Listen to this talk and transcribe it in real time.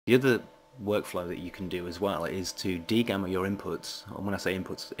The other workflow that you can do as well is to de-gamma your inputs. And when I say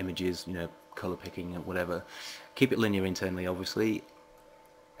inputs, images, color picking or whatever, keep it linear internally, obviously.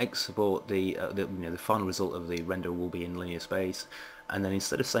 Export the final result of the render will be in linear space, and then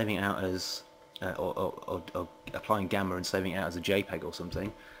instead of saving it out as or applying gamma and saving it out as a JPEG or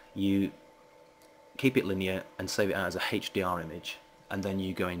something, you keep it linear and save it out as a HDR image, and then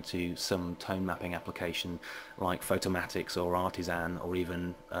you go into some tone mapping application like Photomatix or Artisan or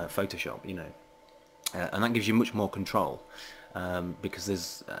even Photoshop, and that gives you much more control,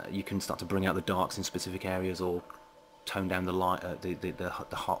 because you can start to bring out the darks in specific areas or tone down the light, the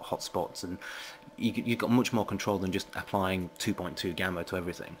hot spots, and you've got much more control than just applying 2.2 gamma to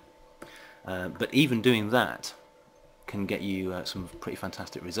everything. But even doing that can get you some pretty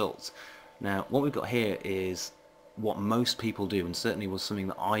fantastic results. Now, what we've got here is what most people do, and certainly was something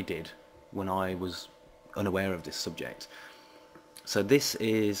that I did when I was unaware of this subject. So this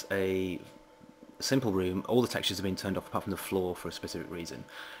is a simple room. All the textures have been turned off apart from the floor for a specific reason,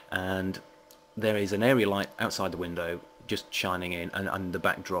 and there is an area light outside the window just shining in, and the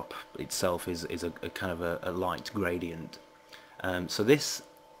backdrop itself is a kind of a light gradient. So this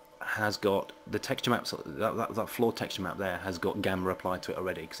has got the texture maps, that floor texture map there has got gamma applied to it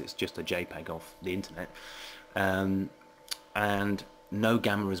already because it's just a JPEG off the internet, and no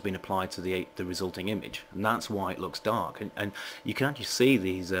gamma has been applied to the resulting image, and that's why it looks dark. And you can actually see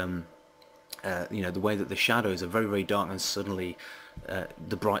these the way that the shadows are very, very dark, and suddenly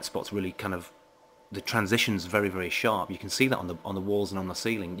the bright spots really kind of, the transition's very, very sharp. You can see that on the walls and on the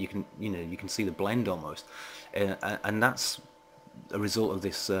ceiling. You can see the blend almost, and that's a result of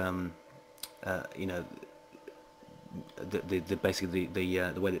this basically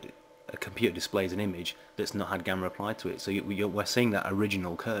the way that a computer displays an image that's not had gamma applied to it. So we're seeing that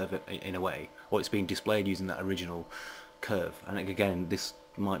original curve in a way, or it's being displayed using that original curve. And again, this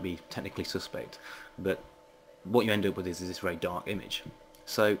might be technically suspect, but what you end up with is this very dark image.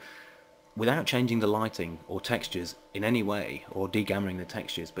 So without changing the lighting or textures in any way, or de-gammering the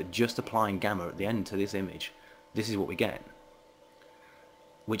textures, but just applying gamma at the end to this image, this is what we get,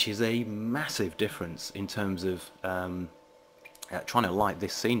 which is a massive difference in terms of trying to light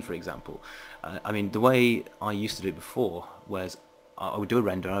this scene, for example. I mean, the way I used to do it before was I would do a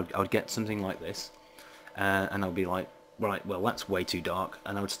render, I would get something like this, and I'd be like, right, well, that's way too dark,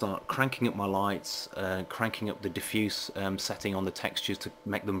 and I would start cranking up my lights, cranking up the diffuse setting on the textures to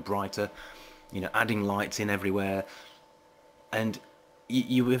make them brighter, adding lights in everywhere, and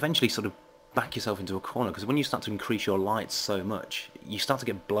you eventually sort of back yourself into a corner, because when you start to increase your lights so much, you start to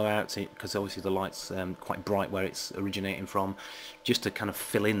get blowouts, because obviously the light's quite bright where it's originating from, just to kind of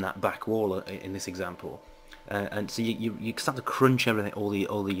fill in that back wall in this example, and so you start to crunch everything, all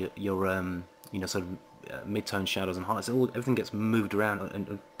your sort of mid-tone shadows and highlights, everything gets moved around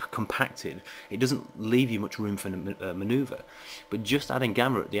and compacted. It doesn't leave you much room for maneuver, but just adding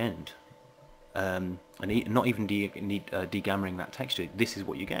gamma at the end, and not even de-gammering that texture, this is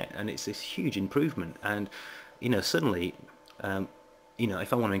what you get, and it's this huge improvement. And suddenly,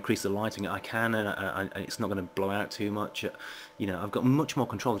 if I want to increase the lighting, I can, and it's not going to blow out too much. I've got much more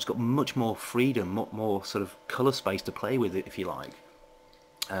control. It's got much more freedom, more sort of color space to play with it, if you like.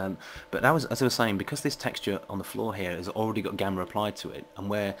 But as I was saying, because this texture on the floor here has already got gamma applied to it, and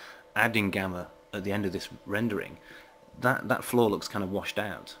we're adding gamma at the end of this rendering, that floor looks kind of washed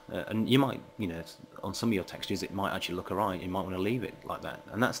out. And you might, on some of your textures, it might actually look alright. You might want to leave it like that.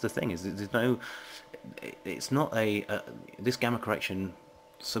 And that's the thing, is there's no, it's not this gamma correction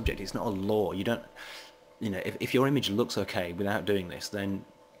subject, it's not a law. You don't, if your image looks okay without doing this, then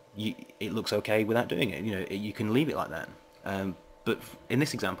it looks okay without doing it. You can leave it like that. But in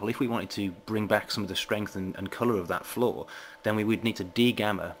this example, if we wanted to bring back some of the strength and colour of that floor, then we would need to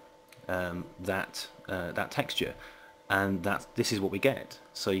de-gamma that texture, and this is what we get.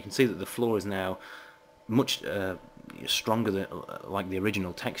 So you can see that the floor is now much stronger than like the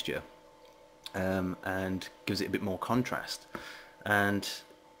original texture, and gives it a bit more contrast. And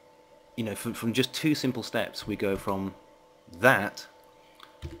from just two simple steps, we go from that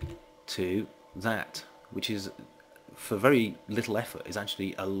to that, which is, for very little effort, is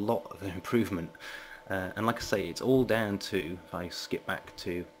actually a lot of improvement. And like I say, it's all down to, if I skip back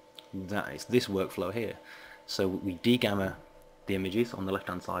to that, it's this workflow here. So we de-gamma the images on the left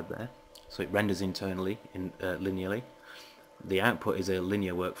hand side there, so it renders internally linearly. The output is a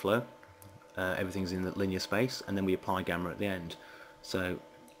linear workflow, everything's in the linear space, and then we apply gamma at the end. So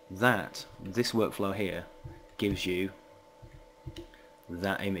this workflow here gives you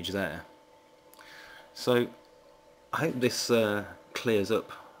that image there. So I hope this clears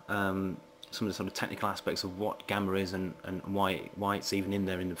up some of the sort of technical aspects of what gamma is, and why it's even in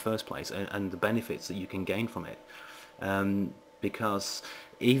there in the first place, and the benefits that you can gain from it. Because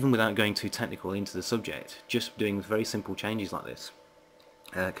even without going too technical into the subject, just doing very simple changes like this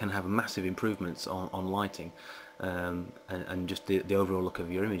can have massive improvements on lighting, and just the overall look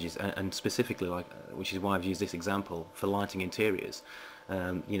of your images, and specifically, like, which is why I've used this example for lighting interiors.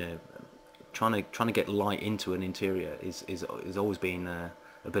 You know, trying to get light into an interior is always been a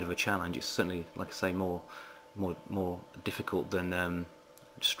bit of a challenge. It's certainly, like I say, more difficult than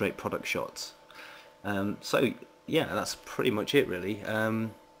straight product shots. So yeah, that's pretty much it really.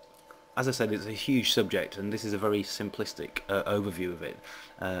 As I said, it's a huge subject, and this is a very simplistic overview of it,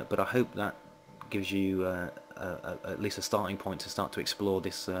 but I hope that gives you at least a starting point to start to explore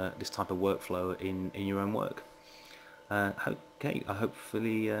this type of workflow in your own work. Okay,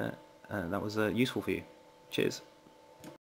 hopefully that was useful for you. Cheers.